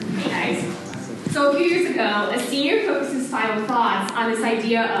So a few years ago, a senior focused his final thoughts on this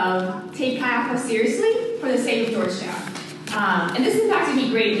idea of take Chi Alpha seriously for the sake of Georgetown. And this impacted me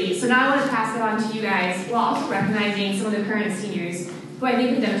greatly, so now I want to pass it on to you guys while also recognizing some of the current seniors who I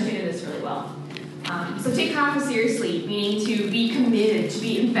think have demonstrated this really well. So take Chi Alpha seriously, meaning to be committed, to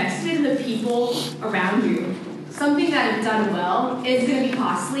be invested in the people around you. Something that is done well is going to be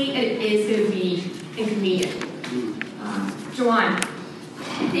costly and it is going to be inconvenient. Joanne,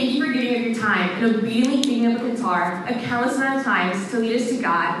 thank you for giving up your time and obediently picking up a guitar a countless amount of times to lead us to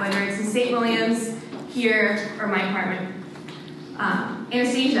God, whether it's in St. William's, here, or my apartment.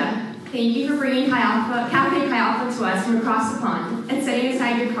 Anastasia, thank you for bringing Cafe Chi Alpha to us from across the pond and setting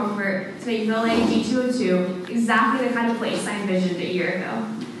aside your comfort to make Ville G202 exactly the kind of place I envisioned a year ago.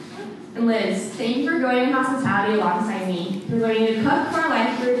 And Liz, thank you for growing in hospitality alongside me, for learning to cook for our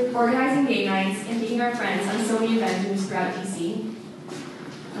life group, organizing game nights, and taking our friends on so many adventures throughout DC.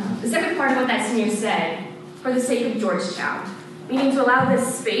 The second part of what that senior said, for the sake of Georgetown, meaning to allow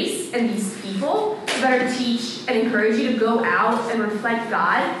this space and these people to better teach and encourage you to go out and reflect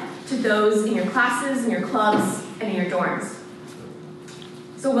God to those in your classes, in your clubs, and in your dorms.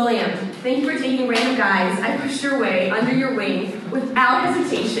 So William, thank you for taking random guys I pushed your way under your wing without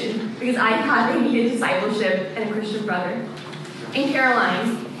hesitation because I thought they needed discipleship and a Christian brother. And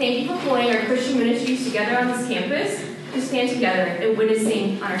Caroline, thank you for pulling our Christian ministries together on this campus to stand together and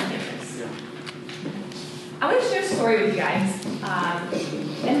witnessing on our campus. I want to share a story with you guys.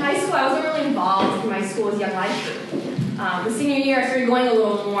 In high school, I wasn't really involved in my school's Young Life group. The senior year, I started going a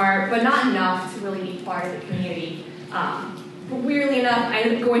little more, but not enough to really be part of the community. But weirdly enough, I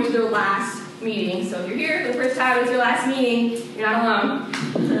ended up going to their last meeting. So if you're here for the first time, it's your last meeting. You're not alone.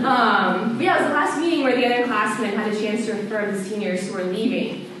 But yeah, it was the last meeting where the other classmen had a chance to affirm the seniors who were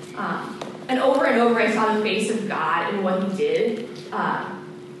leaving. And over, I saw the face of God and what He did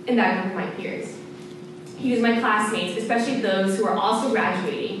in that group of my peers. He used my classmates, especially those who are also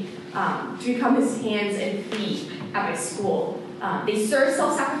graduating, to become His hands and feet at my school. They served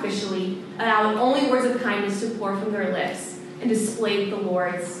self-sacrificially, allowed only words of kindness to pour from their lips, and displayed the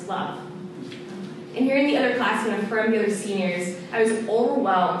Lord's love. And hearing the other classmen affirm the other seniors, I was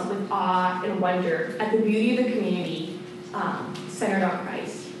overwhelmed with awe and wonder at the beauty of the community centered on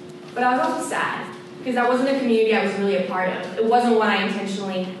Christ. But I was also sad, because that wasn't a community I was really a part of. It wasn't one I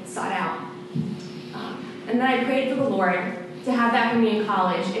intentionally sought out. And then I prayed for the Lord to have that for me in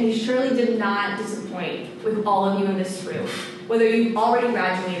college, and He surely did not disappoint with all of you in this room, whether you've already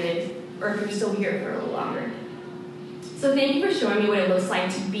graduated or if you're still here for a little longer. So thank you for showing me what it looks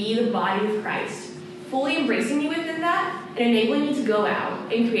like to be the body of Christ, fully embracing me within that and enabling me to go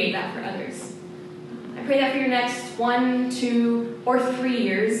out and create that for others. I pray that for your next 1, 2, or 3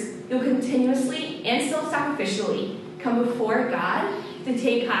 years, you'll continuously and self-sacrificially come before God to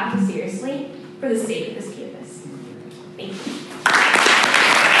take Chi Alpha seriously for the sake of this campus. Thank you.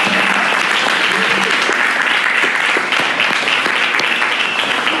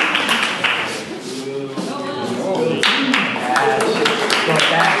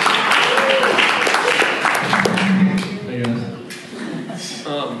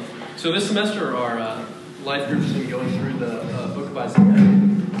 So this semester, our life group has been going through the book of Isaiah,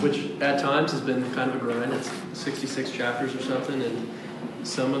 which at times has been kind of a grind. It's 66 chapters or something, and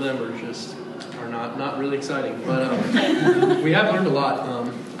some of them are not really exciting. But we have learned a lot.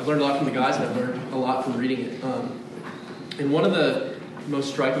 I've learned a lot from the guys, and I've learned a lot from reading it. And one of the most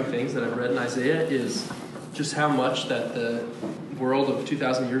striking things that I've read in Isaiah is just how much that the world of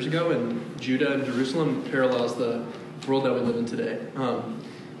 2,000 years ago in Judah and Jerusalem parallels the world that we live in today.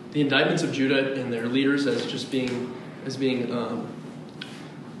 The indictments of Judah and their leaders as being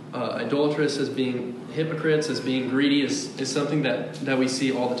idolatrous, as being hypocrites, as being greedy is something that we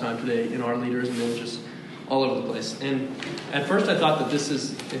see all the time today in our leaders and then just all over the place. And at first I thought that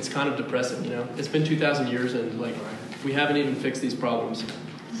it's kind of depressing, you know. It's been 2,000 years and like we haven't even fixed these problems.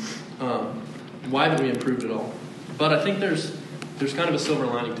 Why haven't we improved at all? But I think there's kind of a silver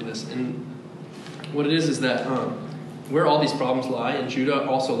lining to this. And what it is that where all these problems lie, in Judah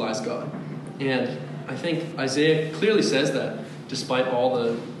also lies God. And I think Isaiah clearly says that despite all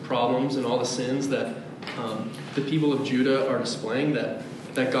the problems and all the sins that the people of Judah are displaying, that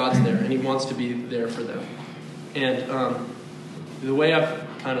God's there and He wants to be there for them. And the way I've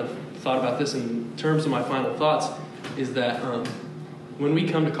kind of thought about this in terms of my final thoughts is that when we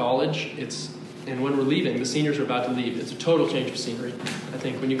come to college, and when we're leaving, the seniors are about to leave, it's a total change of scenery. I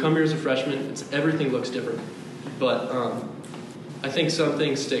think when you come here as a freshman, everything looks different. But I think some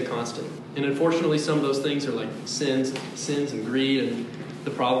things stay constant. And unfortunately, some of those things are like sins and greed and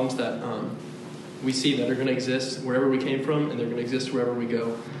the problems that we see that are going to exist wherever we came from, and they're going to exist wherever we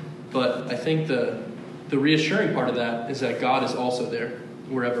go. But I think the reassuring part of that is that God is also there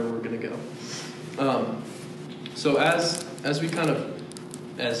wherever we're going to go. So as we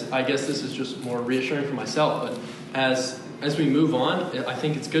as I guess this is just more reassuring for myself, but as we move on, I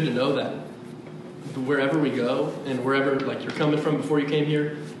think it's good to know that wherever we go and wherever like you're coming from before you came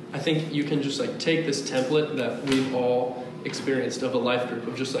here, I think you can just like take this template that we've all experienced of a life group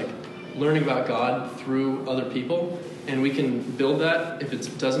of just like learning about God through other people, and we can build that if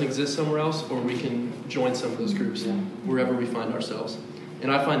it doesn't exist somewhere else, or we can join some of those groups wherever we find ourselves.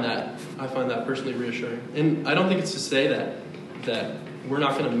 And I find that personally reassuring. And I don't think it's to say that we're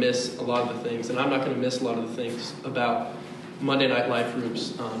not going to miss a lot of the things, and I'm not going to miss a lot of the things about Monday night life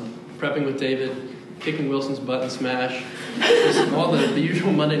groups, prepping with David, kicking Wilson's butt and smash, just all the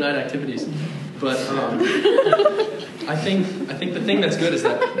usual Monday night activities. But I think the thing that's good is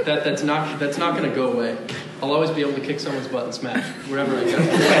that's not going to go away. I'll always be able to kick someone's butt and smash wherever I go.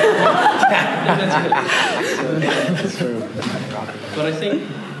 That's true. But I think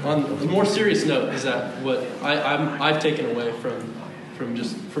on a more serious note is that what I've taken away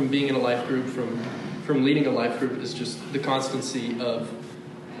from being in a life group, from leading a life group, is just the constancy of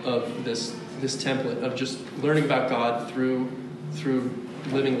this template of just learning about God through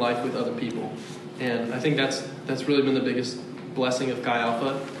living life with other people. And I think that's really been the biggest blessing of Chi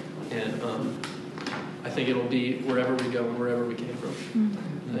Alpha, and I think it'll be wherever we go and wherever we came from.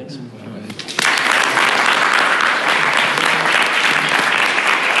 Thanks.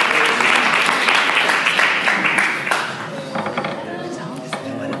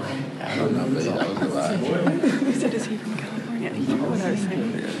 I don't know, but that was a lot. He said, is he from California? You know what I was saying?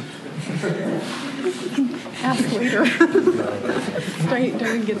 Ask later.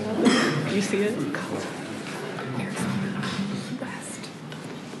 Don't we get that there? You see it?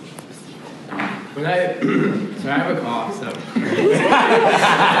 So I have a cough, so it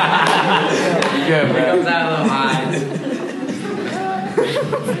comes out a little high.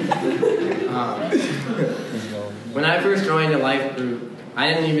 When I first joined a life group, I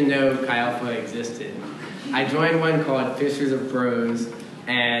didn't even know Chi Alpha existed. I joined one called Fishers of Bros,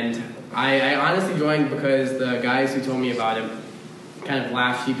 and I honestly joined because the guys who told me about it kind of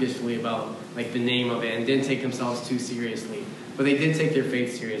laughed sheepishly about like the name of it and didn't take themselves too seriously. But they did take their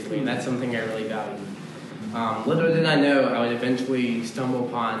faith seriously, and that's something I really value. Little did I know I would eventually stumble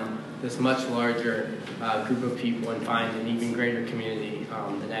upon this much larger group of people and find an even greater community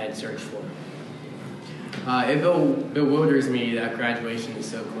than I had searched for. It bewilders me that graduation is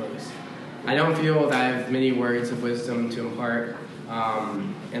so close. I don't feel that I have many words of wisdom to impart,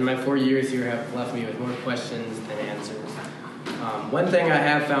 and my 4 years here have left me with more questions than answers. One thing I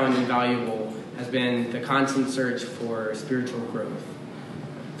have found invaluable has been the constant search for spiritual growth.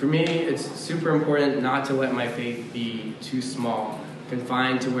 For me, it's super important not to let my faith be too small,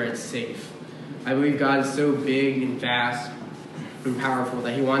 confined to where it's safe. I believe God is so big and vast and powerful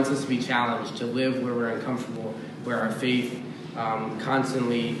that he wants us to be challenged, to live where we're uncomfortable, where our faith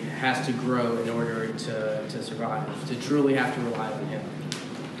constantly has to grow in order to survive, to truly have to rely on him.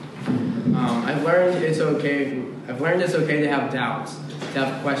 I've learned it's okay to have doubts, to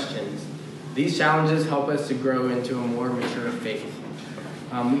have questions. These challenges help us to grow into a more mature faith.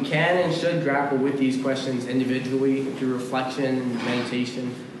 We can and should grapple with these questions individually through reflection and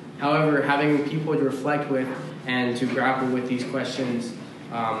meditation. However, having people to reflect with and to grapple with these questions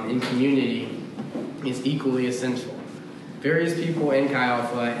in community is equally essential. Various people in Chi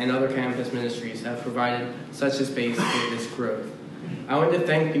Alpha and other campus ministries have provided such a space for this growth. I want to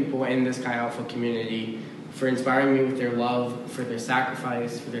thank people in this Chi Alpha community for inspiring me with their love, for their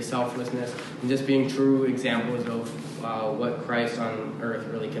sacrifice, for their selflessness, and just being true examples of what Christ on earth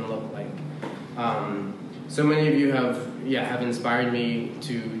really can look like. So many of you have inspired me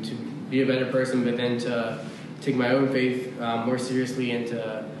to be a better person, but then to take my own faith more seriously and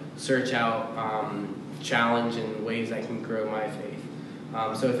to search out challenge and ways I can grow my faith.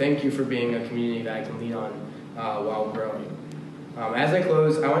 So thank you for being a community that I can lean on while growing. As I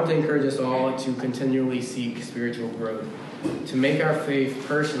close, I want to encourage us all to continually seek spiritual growth, to make our faith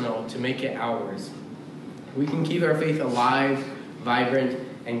personal, to make it ours. We can keep our faith alive, vibrant,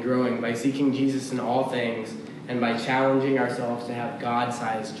 and growing by seeking Jesus in all things and by challenging ourselves to have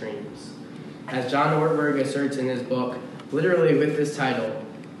God-sized dreams. As John Ortberg asserts in his book, literally with this title,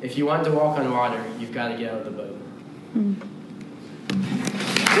 if you want to walk on water, you've got to get out of the boat.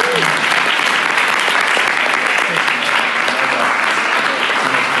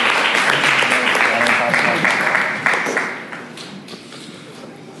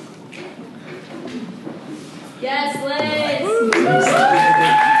 Yes, Liz!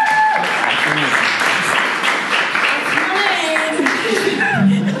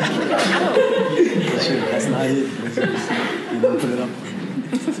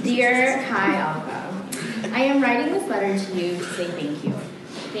 Dear Chi Alpha, I am writing this letter to you to say thank you.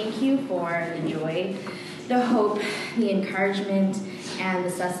 Thank you for the joy, the hope, the encouragement, and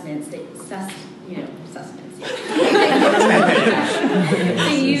the sustenance that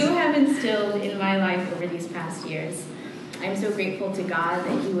you have instilled in my life over these past years. I'm so grateful to God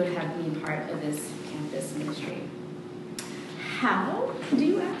that He would have me part of this campus ministry. How, do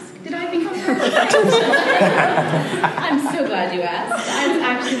you ask? Did I become part of this? I'm so glad you asked. That's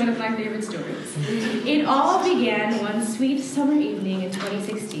actually one of my favorite stories. It all began one sweet summer evening in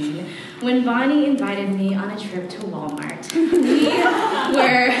 2016 when Bonnie invited me on a trip to Walmart. We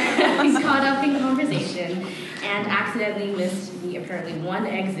were caught up in conversation and accidentally missed the apparently one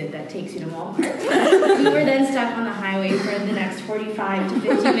exit that takes you to Walmart. We were then stuck on the highway for the next 45 to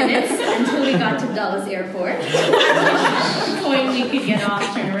 50 minutes until we got to Dulles Airport, at which point we could get off,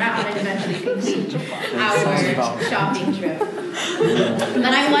 turn around, and eventually complete our shopping trip.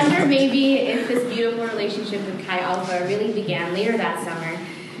 But I wonder maybe if this beautiful relationship with Chi Alpha really began later that summer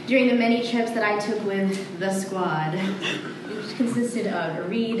during the many trips that I took with the squad, which consisted of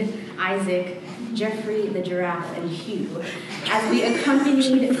Reed, Isaac, Jeffrey, the giraffe, and Hugh, as we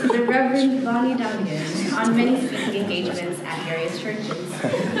accompanied the Reverend Bonnie Duncan on many speaking engagements at various churches.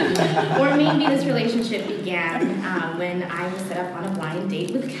 Or maybe this relationship began when I was set up on a blind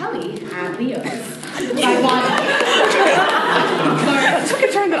date with Kelly at Leo's. I wanted. Took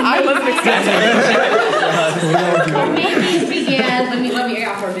a turn that I wasn't expecting. Or maybe it began, let me air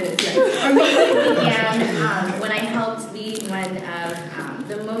out for a minute here. Or maybe it began when I helped lead one of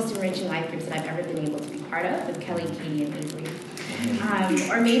the most enriching life groups that I've ever been able to be part of with Kelly, Katie, and Avery.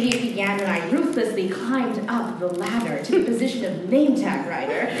 Or maybe it began when I ruthlessly climbed up the ladder to the position of name tag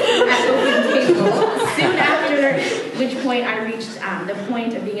writer at Open Table, soon after which point I reached the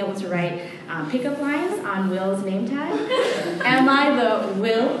point of being able to write pickup lines on Will's name tag. Am I the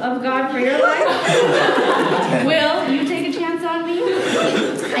Will of God for your life? Will you take a chance on me?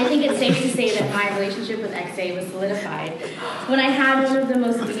 I think it's safe to say that my relationship with XA was solidified when I had one of the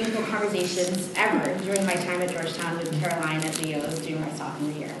most meaningful conversations ever during my time at Georgetown with Caroline at Leo's during my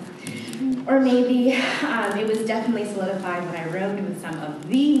sophomore year. Or maybe it was definitely solidified when I rode with some of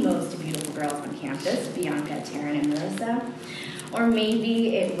the most beautiful girls on campus, Bianca, Taryn, and Marissa. Or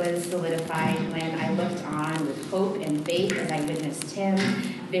maybe it was solidified when I looked on with hope and faith as I witnessed Tim,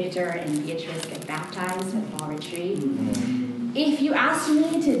 Victor, and Beatrice get baptized at Fall Retreat. If you asked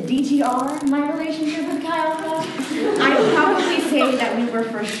me to DTR my relationship with Chi Alpha, I'd probably say that we were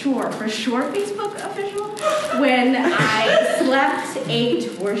for sure Facebook official when I slept,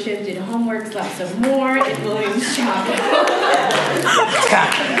 ate, worshipped, did homework, slept some more at Williams Chapel.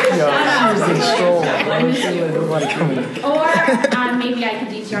 Or maybe I could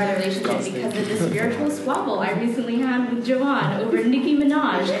DTR the relationship because of the spiritual squabble I recently had with Joanne over Nicki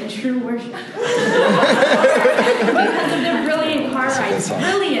Minaj and true worship. Because of the brilliant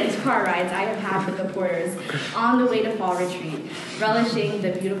car rides I have had with the Porters on the way to Fall Retreat, relishing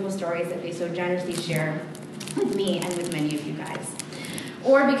the beautiful stories that they so generously share with me and with many of you guys.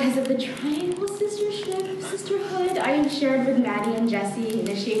 Or because of the triangle sisterhood I have shared with Maddie and Jesse,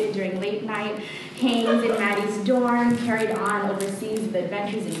 initiated during late night hangs in Maddie's dorm, carried on overseas with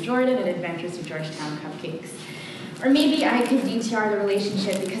adventures in Jordan and adventures to Georgetown cupcakes. Or maybe I could DTR the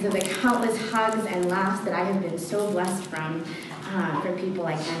relationship because of the countless hugs and laughs that I have been so blessed from people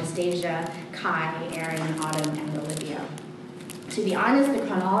like Anastasia, Kai, Aaron, Autumn, and Olivia. To be honest, the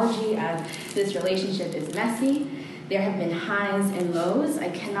chronology of this relationship is messy. There have been highs and lows. I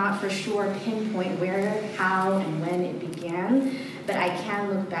cannot for sure pinpoint where, how, and when it began, but I can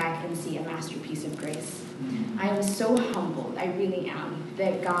look back and see a masterpiece of grace. I am so humbled, I really am,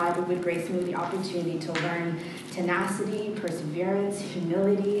 that God would grace me with the opportunity to learn tenacity, perseverance,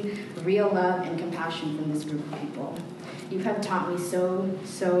 humility, real love, and compassion from this group of people. You have taught me so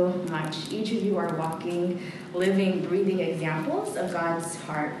much. Each of you are walking, living, breathing examples of God's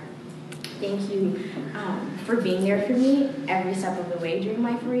heart. Thank you for being there for me every step of the way during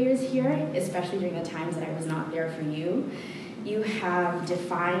my 4 years here, especially during the times that I was not there for you. You have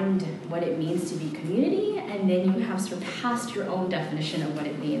defined what it means to be community, and then you have surpassed your own definition of what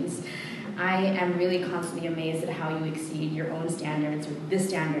it means. I am really constantly amazed at how you exceed your own standards, or the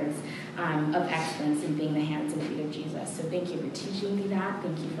standards of excellence in being the hands and feet of Jesus. So thank you for teaching me that.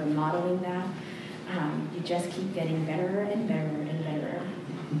 Thank you for modeling that. You just keep getting better and better and better.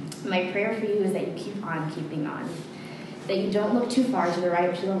 My prayer for you is that you keep on keeping on. That you don't look too far to the right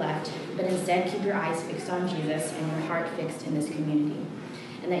or to the left, but instead keep your eyes fixed on Jesus and your heart fixed in this community.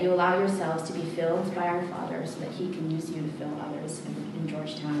 And that you allow yourselves to be filled by our Father so that He can use you to fill others in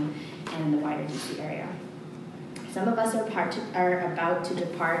Georgetown and in the wider DC area. Some of us are about to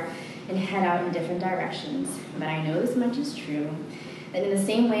depart and head out in different directions, but I know this much is true, that in the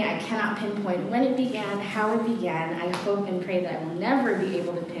same way I cannot pinpoint when it began, how it began, I hope and pray that I will never be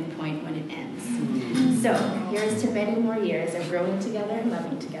able to pinpoint when it ends. So, here's to many more years of growing together and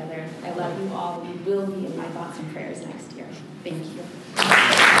loving together. I love you all. You will be in my thoughts and prayers next year. Thank you.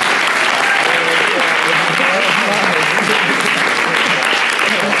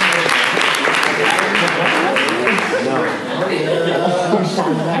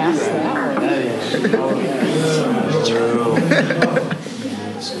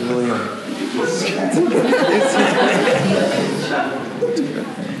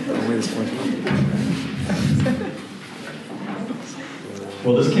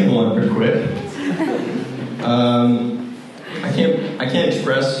 Well, this came along pretty quick. I can't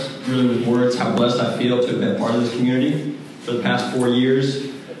express really with words how blessed I feel to have been part of this community for the past 4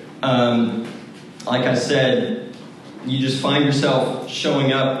 years. Like I said, you just find yourself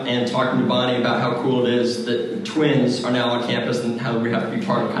showing up and talking to Bonnie about how cool it is that twins are now on campus and how we have to be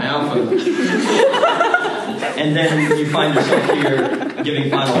part of Chi Alpha. And then you find yourself here giving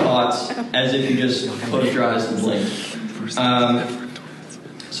final thoughts as if you just closed your eyes and blinked.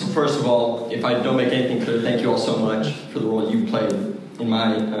 So first of all, if I don't make anything clear, thank you all so much for the role you played in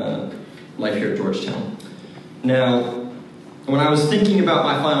my life here at Georgetown. Now, when I was thinking about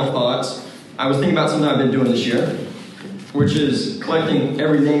my final thoughts, I was thinking about something I've been doing this year, which is collecting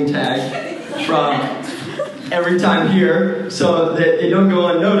every name tag from every time here so that they don't go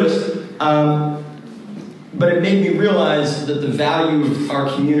unnoticed. But it made me realize that the value of our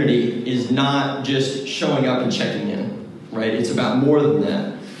community is not just showing up and checking in, right? It's about more than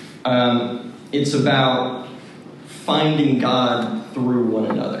that. It's about finding God through one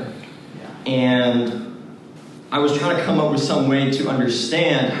another. And I was trying to come up with some way to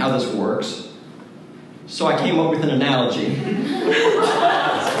understand how this works. So I came up with an analogy.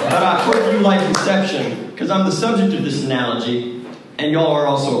 But I hope you like Inception, because I'm the subject of this analogy, and y'all are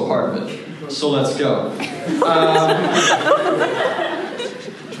also a part of it. So let's go.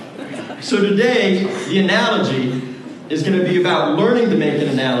 So today, the analogy is going to be about learning to make an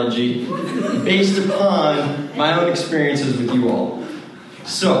analogy based upon my own experiences with you all.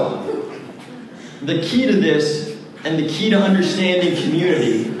 So, the key to this, and the key to understanding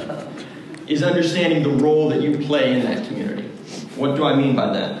community, is understanding the role that you play in that community. What do I mean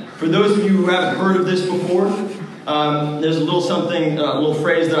by that? For those of you who haven't heard of this before, there's a little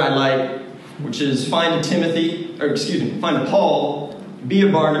phrase that I like, which is find a Paul, be a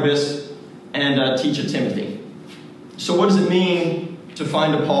Barnabas, and teach a Timothy. So what does it mean to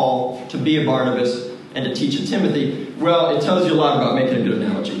find a Paul, to be a Barnabas, and to teach a Timothy? Well, it tells you a lot about making a good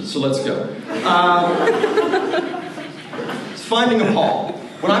analogy, so let's go. It's finding a Paul.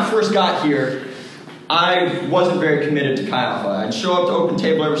 When I first got here, I wasn't very committed to Chi Alpha. I'd show up to Open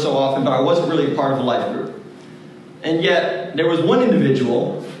Table every so often, but I wasn't really a part of a life group. And yet, there was one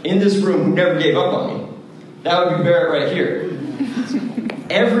individual in this room who never gave up on me. That would be Barrett right here.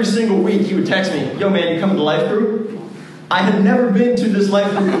 Every single week, he would text me, "Yo, man, you coming to life group?" I had never been to this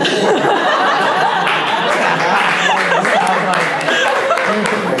life group before.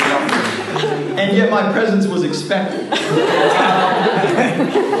 And yet my presence was expected.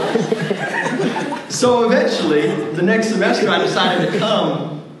 So eventually, the next semester, I decided to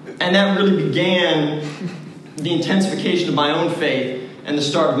come, and that really began the intensification of my own faith and the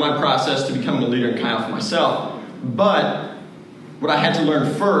start of my process to becoming a leader in Chi Alpha myself. But what I had to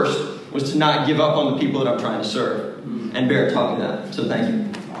learn first was to not give up on the people that I'm trying to serve. And Barrett taught me that, so thank you.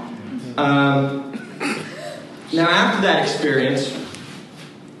 Now, after that experience,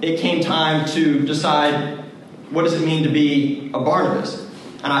 it came time to decide what does it mean to be a Barnabas.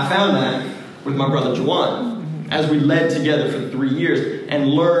 And I found that with my brother Jawan, as we led together for 3 years and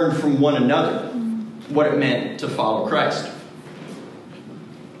learned from one another what it meant to follow Christ.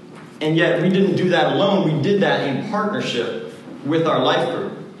 And yet we didn't do that alone. We did that in partnership with our life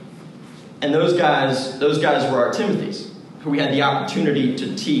group. And those guys were our Timothys, who we had the opportunity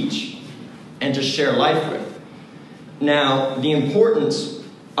to teach and to share life with. Now, the importance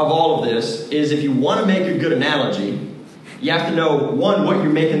of all of this is if you want to make a good analogy, you have to know, one, what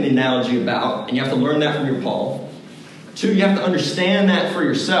you're making the analogy about, and you have to learn that from your Paul. Two, you have to understand that for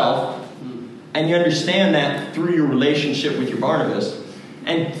yourself, and you understand that through your relationship with your Barnabas.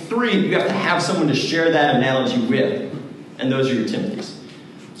 And three, you have to have someone to share that analogy with, and those are your Timothys.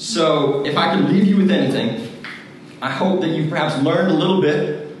 So, if I could leave you with anything, I hope that you've perhaps learned a little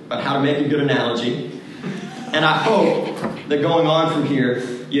bit about how to make a good analogy. And I hope that going on from here,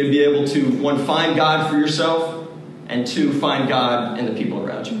 you'll be able to, one, find God for yourself, and two, find God in the people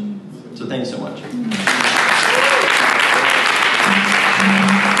around you. So thanks so much.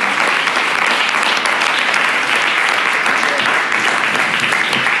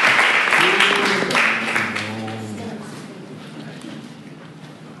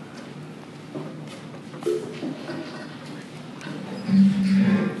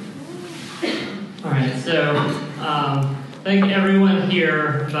 think everyone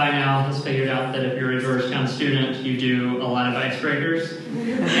here by now has figured out that if you're a Georgetown student, you do a lot of icebreakers.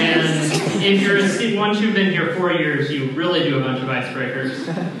 And if you're once you've been here 4 years, you really do a bunch of icebreakers.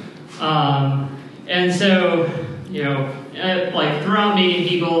 And so, you know, like throughout meeting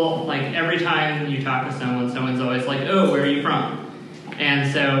people, like every time you talk to someone, someone's always like, "Oh, where are you from?"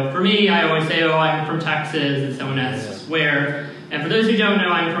 And so for me, I always say, "Oh, I'm from Texas," and someone asks where. And for those who don't know,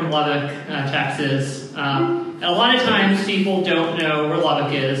 I'm from Lubbock, Texas. And a lot of times people don't know where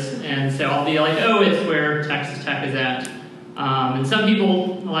Lubbock is, and so I'll be like, "Oh, it's where Texas Tech is at." And a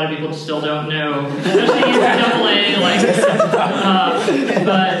lot of people still don't know, especially NCAA,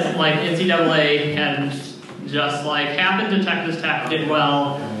 but like NCAA had just like happened to Texas Tech, did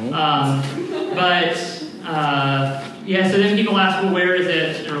well. Yeah, so then people ask, well, where is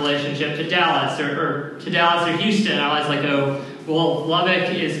it in relationship to Dallas or to Dallas or Houston? I was like, oh, well,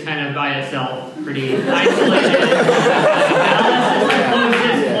 Lubbock is kind of by itself, pretty isolated. Dallas is the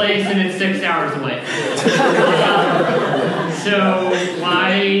closest place, and it's 6 hours away. So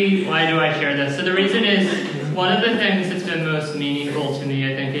why do I share this? So the reason is, one of the things that's been most meaningful to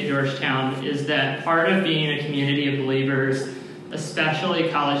me, I think, at Georgetown is that part of being a community of believers, especially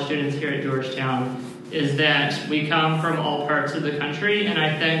college students here at Georgetown, is that we come from all parts of the country, and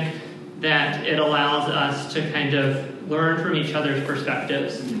I think that it allows us to kind of learn from each other's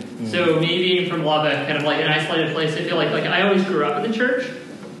perspectives. Mm-hmm. So me being from Lubbock, kind of like an isolated place, I feel like I always grew up in the church,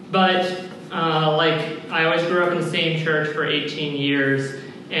 but I always grew up in the same church for 18 years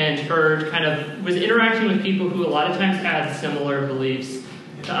and was interacting with people who a lot of times had similar beliefs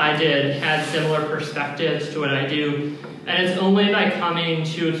that I did, had similar perspectives to what I do. And it's only by coming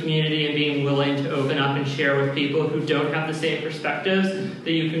to a community and being willing to open up and share with people who don't have the same perspectives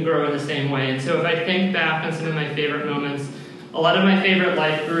that you can grow in the same way. And so if I think back on some of my favorite moments, a lot of my favorite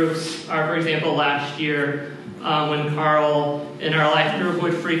life groups are, for example, last year when Carl in our life group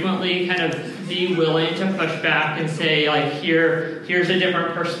would frequently kind of be willing to push back and say, like, here's a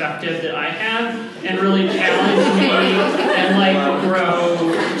different perspective that I have, and really challenge me and like grow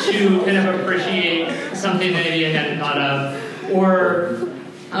to kind of appreciate something that maybe I hadn't thought of, or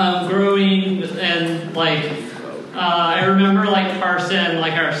growing and I remember Carson,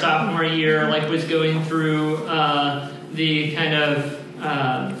 our sophomore year, was going through the kind of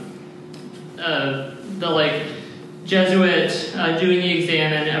Jesuit doing the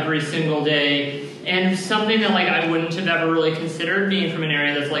examen every single day, and something that I wouldn't have ever really considered, being from an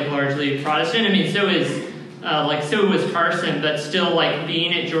area that's largely Protestant. I mean, so was Carson, but still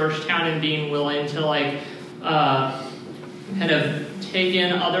being at Georgetown and being willing to kind of take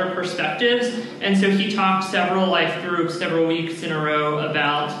in other perspectives. And so he talked several life groups, several weeks in a row,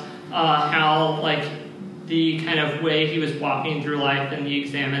 about how the kind of way he was walking through life and the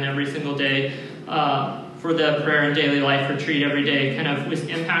examen every single day for the prayer and daily life retreat every day kind of was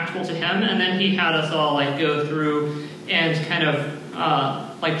impactful to him. And then he had us all go through and kind of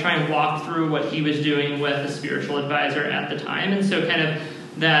try and walk through what he was doing with a spiritual advisor at the time. And so kind of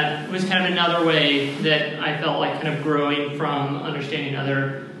that was kind of another way that I felt kind of growing from understanding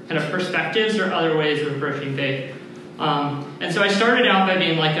other kind of perspectives or other ways of approaching faith. And so I started out by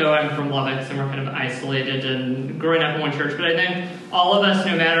being oh, I'm from Lubbock, so we're kind of isolated and growing up in one church. But I think all of us,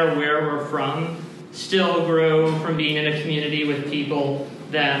 no matter where we're from, still grow from being in a community with people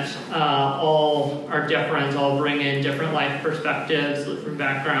that all are different, all bring in different life perspectives, different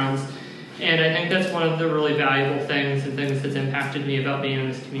backgrounds. And I think that's one of the really valuable things and things that's impacted me about being in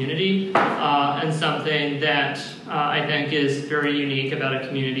this community, and something that I think is very unique about a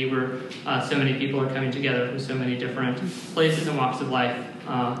community where so many people are coming together from so many different places and walks of life.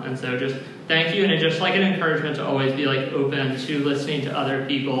 And so just thank you, and just an encouragement to always be open to listening to other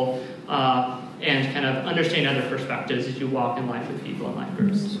people and kind of understand other perspectives as you walk in life with people in life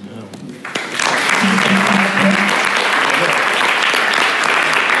groups.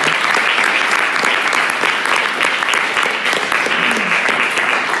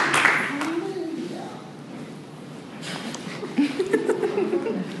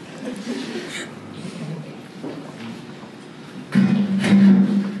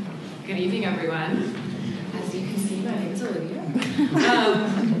 Good evening, everyone. As you can see, my name is Olivia.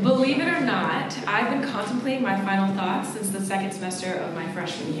 Believe it or not, I've been contemplating my final thoughts since the second semester of my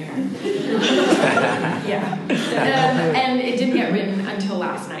freshman year. Yeah. And it didn't get written until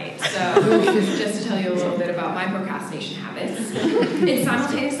last night. So just to tell you a little bit about my procrastination habits. It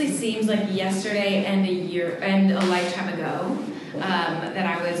simultaneously seems like yesterday and a year and a lifetime ago that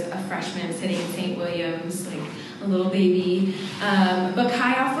I was a freshman sitting in St. Williams, a little baby. But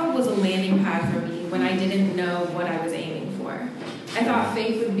Chi Alpha was a landing pad for me when I didn't know what I was aiming for. I thought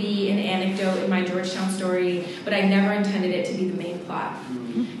faith would be an anecdote in my Georgetown story, but I never intended it to be the main plot.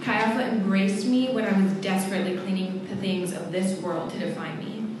 Chi Alpha embraced me when I was desperately clinging to things of this world to define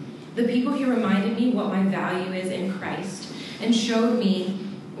me. The people here reminded me what my value is in Christ and showed me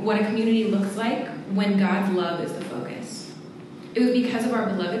what a community looks like when God's love is the focus. It was because of our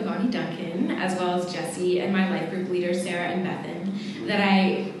beloved Bonnie Duncan, as well as Jesse and my life group leaders, Sarah and Bethan, that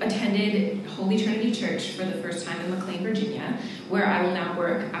I attended Holy Trinity Church for the first time in McLean, Virginia, where I will now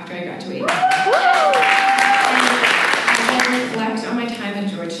work after I graduate. As I reflect on my time at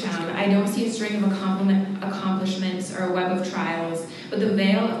Georgetown, I don't see a string of accomplishments or a web of trials, but the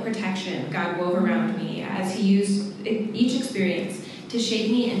veil of protection God wove around me as He used each experience to shape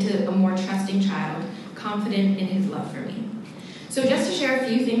me into a more trusting child, confident in His love for me. So just to share a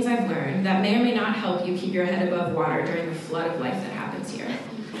few things I've learned that may or may not help you keep your head above water during the flood of life that happens here.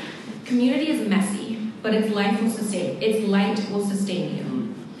 Community is messy, but its light will sustain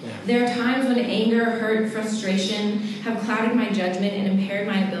you. There are times when anger, hurt, frustration have clouded my judgment and impaired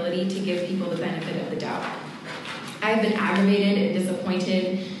my ability to give people the benefit of the doubt. I have been aggravated and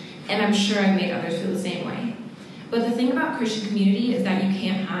disappointed, and I'm sure I've made others feel the same way. But the thing about Christian community is that you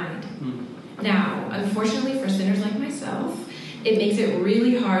can't hide. Now, unfortunately for sinners like myself, it makes it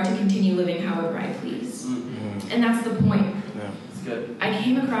really hard to continue living however I please. And that's the point. It's good. I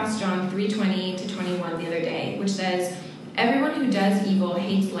came across John 3:20-21 the other day, which says, "Everyone who does evil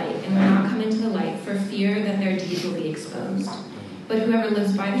hates light and will not come into the light for fear that their deeds will be exposed. But whoever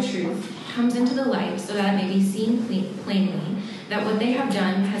lives by the truth comes into the light so that it may be seen plainly that what they have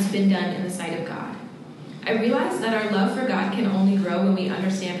done has been done in the sight of God." I realize that our love for God can only grow when we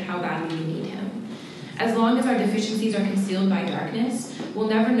understand how badly we need Him. As long as our deficiencies are concealed by darkness, we'll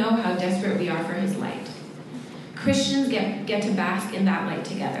never know how desperate we are for His light. Christians get to bask in that light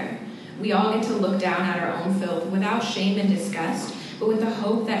together. We all get to look down at our own filth without shame and disgust, but with the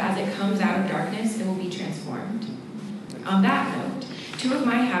hope that as it comes out of darkness, it will be transformed. On that note, two of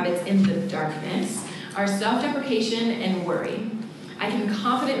my habits in the darkness are self-deprecation and worry. I can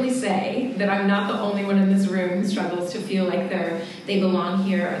confidently say that I'm not the only one in this room who struggles to feel like they belong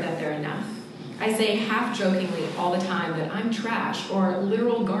here or that they're enough. I say half-jokingly all the time that I'm trash or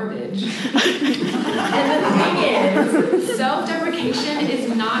literal garbage. And the thing is, self-deprecation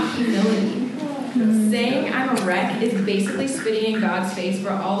is not humility. Saying I'm a wreck is basically spitting in God's face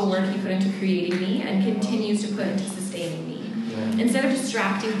for all the work He put into creating me and continues to put into sustaining me. Instead of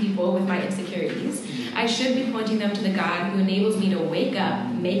distracting people with my insecurities, I should be pointing them to the God who enables me to wake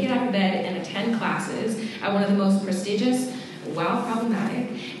up, make it out of bed, and attend classes at one of the most prestigious, while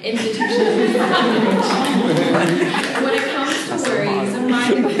problematic, institutions. When it comes to worries, my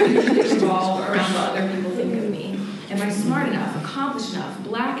opinions revolve around what other people think of me. Am I smart enough, accomplished enough,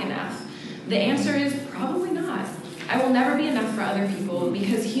 black enough? The answer is probably not. I will never be enough for other people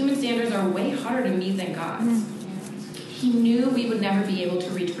because human standards are way harder to meet than God's. He knew we would never be able to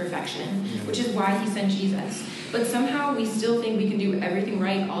reach perfection, which is why He sent Jesus. But somehow we still think we can do everything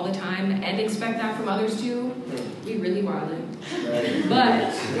right all the time and expect that from others too. We really wildin'.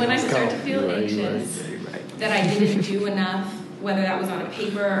 But when I start to feel anxious that I didn't do enough, whether that was on a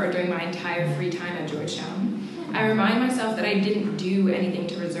paper or during my entire free time at Georgetown, I remind myself that I didn't do anything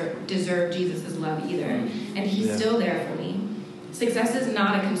to deserve Jesus' love either, and He's still there for me. Success is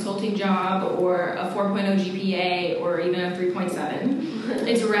not a consulting job or a 4.0 GPA or even a 3.7.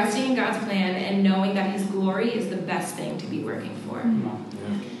 It's resting in God's plan and knowing that His glory is the best thing to be working for.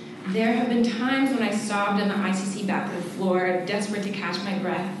 There have been times when I sobbed on the ICC bathroom floor, desperate to catch my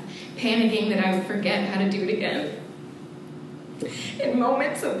breath, panicking that I would forget how to do it again. In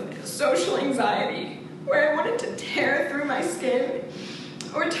moments of social anxiety, where I wanted to tear through my skin,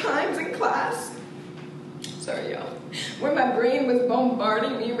 or times in class, where my brain was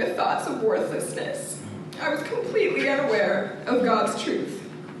bombarding me with thoughts of worthlessness. I was completely unaware of God's truth.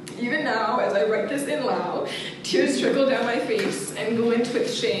 Even now, as I write this in loud, tears trickle down my face and glint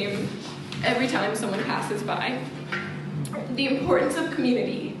with shame every time someone passes by. The importance of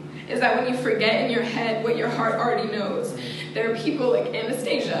community is that when you forget in your head what your heart already knows, there are people like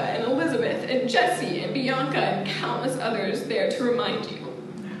Anastasia and Elizabeth and Jessie and Bianca and countless others there to remind you.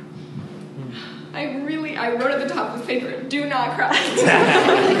 I wrote at the top of this paper, do not cry.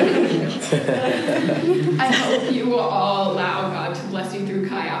 I hope you will all allow God to bless you through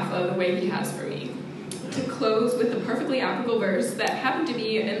Chi Alpha the way He has for me. To close with the perfectly applicable verse that happened to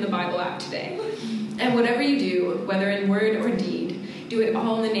be in the Bible app today. And whatever you do, whether in word or deed, do it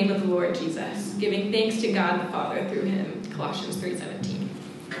all in the name of the Lord Jesus, giving thanks to God the Father through Him. Colossians 3:17.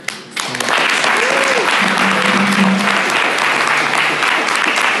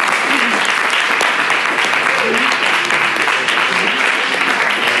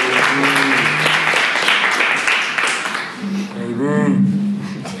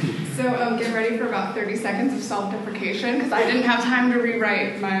 self-deprecation because I didn't have time to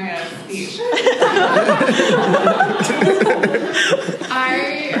rewrite my speech.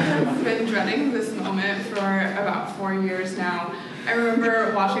 I have been dreading this moment for about 4 years now. I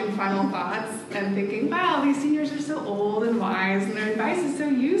remember watching Final Thoughts and thinking, wow, these seniors are so old and wise and their advice is so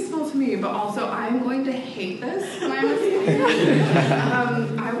useful to me, but also I'm going to hate this when I'm a senior.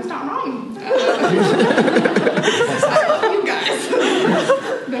 I was not wrong. I love you guys.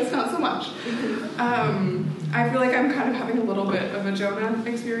 That's not so much. I feel like I'm kind of having a little bit of a Jonah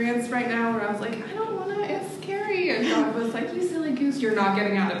experience right now where I was like, I don't want to, it's scary. And God was like, you silly goose, you're not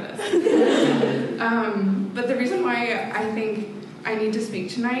getting out of this. But the reason why I think I need to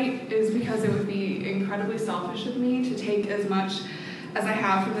speak tonight is because it would be incredibly selfish of me to take as much as I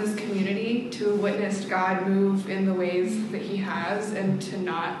have from this community to witness God move in the ways that he has and to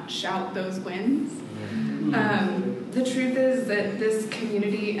not shout those wins. The truth is that this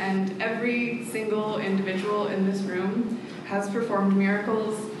community and every single individual in this room has performed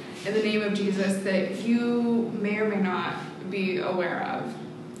miracles in the name of Jesus that you may or may not be aware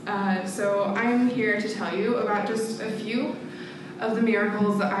of. So I'm here to tell you about just a few of the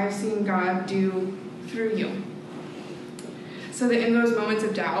miracles that I've seen God do through you. So that in those moments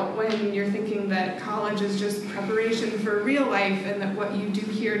of doubt, when you're thinking that college is just preparation for real life and that what you do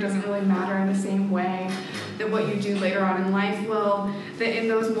here doesn't really matter in the same way that what you do later on in life will, that in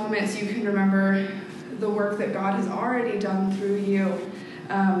those moments you can remember the work that God has already done through you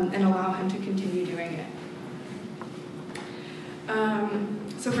and allow him to continue doing it.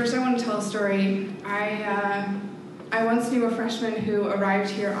 So first I want to tell a story. I once knew a freshman who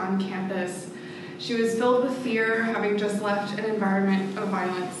arrived here on campus. She was filled with fear, having just left an environment of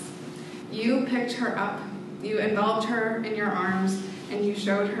violence. You picked her up, you enveloped her in your arms, and you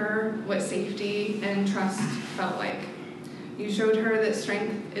showed her what safety and trust felt like. You showed her that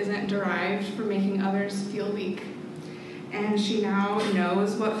strength isn't derived from making others feel weak. And she now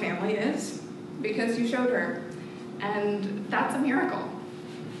knows what family is because you showed her. And that's a miracle.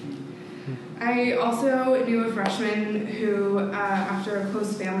 I also knew a freshman who, after a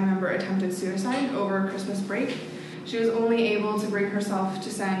close family member attempted suicide over Christmas break, she was only able to bring herself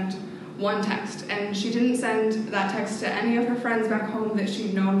to send one text. And she didn't send that text to any of her friends back home that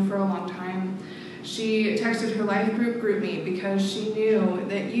she'd known for a long time. She texted her life group GroupMe because she knew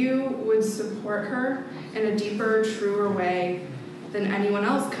that you would support her in a deeper, truer way than anyone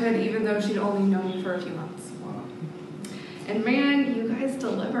else could, even though she'd only known you for a few months. And man, you guys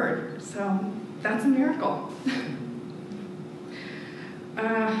delivered, so that's a miracle.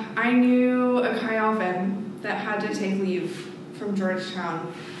 I knew a Chi Alpha that had to take leave from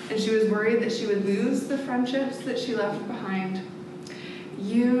Georgetown, and she was worried that she would lose the friendships that she left behind.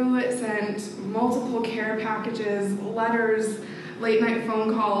 You sent multiple care packages, letters, late-night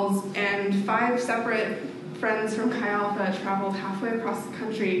phone calls, and 5 separate friends from Chi Alpha traveled halfway across the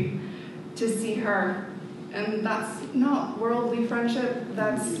country to see her. And that's not worldly friendship,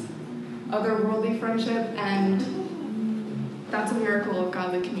 that's otherworldly friendship, and that's a miracle of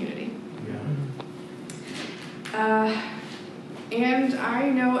godly community. And I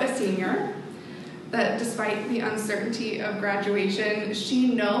know a senior that despite the uncertainty of graduation,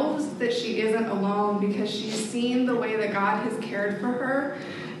 she knows that she isn't alone because she's seen the way that God has cared for her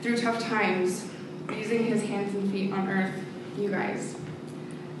through tough times, using his hands and feet on earth, you guys.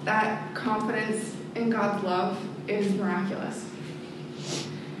 That confidence in God's love is miraculous.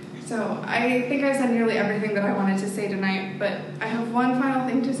 So I think I said nearly everything that I wanted to say tonight, but I have one final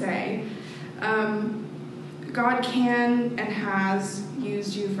thing to say. God can and has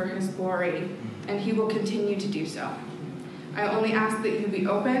used you for his glory, and he will continue to do so. I only ask that you be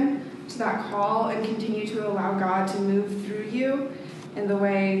open to that call and continue to allow God to move through you in the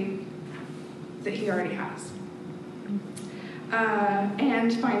way that he already has.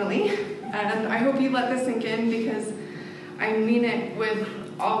 And finally, and I hope you let this sink in because I mean it with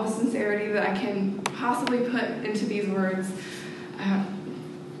all the sincerity that I can possibly put into these words.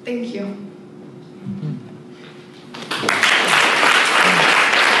 Thank you.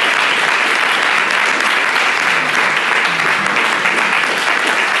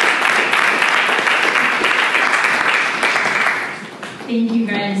 Thank you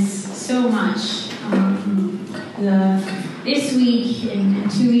guys so much. This week and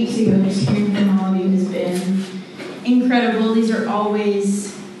 2 weeks ago, just hearing from all of you has been incredible. These are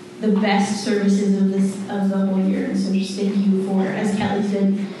always the best services of the whole year. And so just thank you for, as Kelly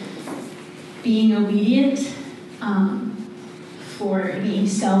said, being obedient, for being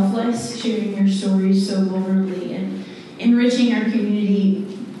selfless, sharing your stories so vulnerably, and enriching our community,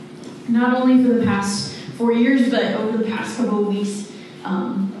 not only for the past 4 years, but over the past couple of weeks,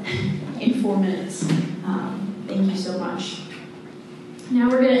 in 4 minutes. thank you so much. Now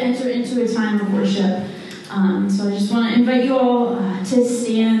we're going to enter into a time of worship. So I just want to invite you all to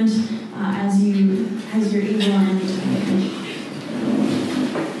stand as you're able.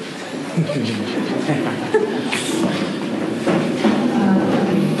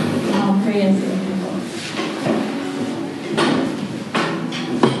 I'll pray as they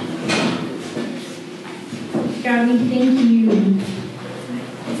God, we thank you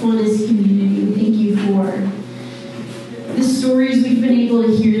for this community. We thank you for the stories we've been able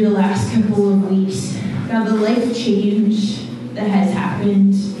to hear the last couple of weeks. God, the life change that has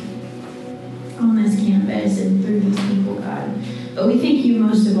happened on this campus and through these people, God. But we thank you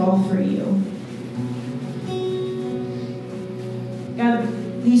most of all for you. God,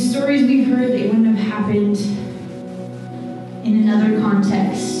 these stories we've heard, they wouldn't have happened in another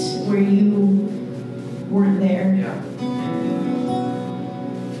context where you weren't there. Yeah.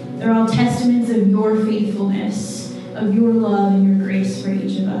 They're all testaments of your faithfulness, of your love and your grace for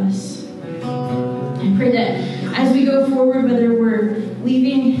each of us. I pray that as we go forward, whether we're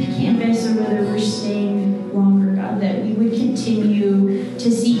leaving campus or whether we're staying longer, God, that we would continue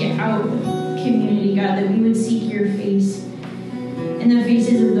to seek out community, God, that we would seek your face in the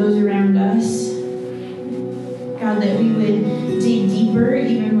faces of those around us. God, that we would dig deeper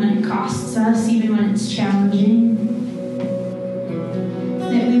even when it costs us, even when it's challenging.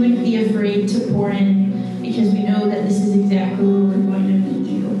 That we wouldn't be afraid to pour in because we know that this is exactly where we're going to meet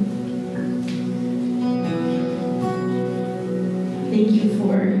you. Thank you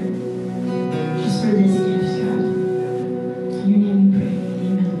for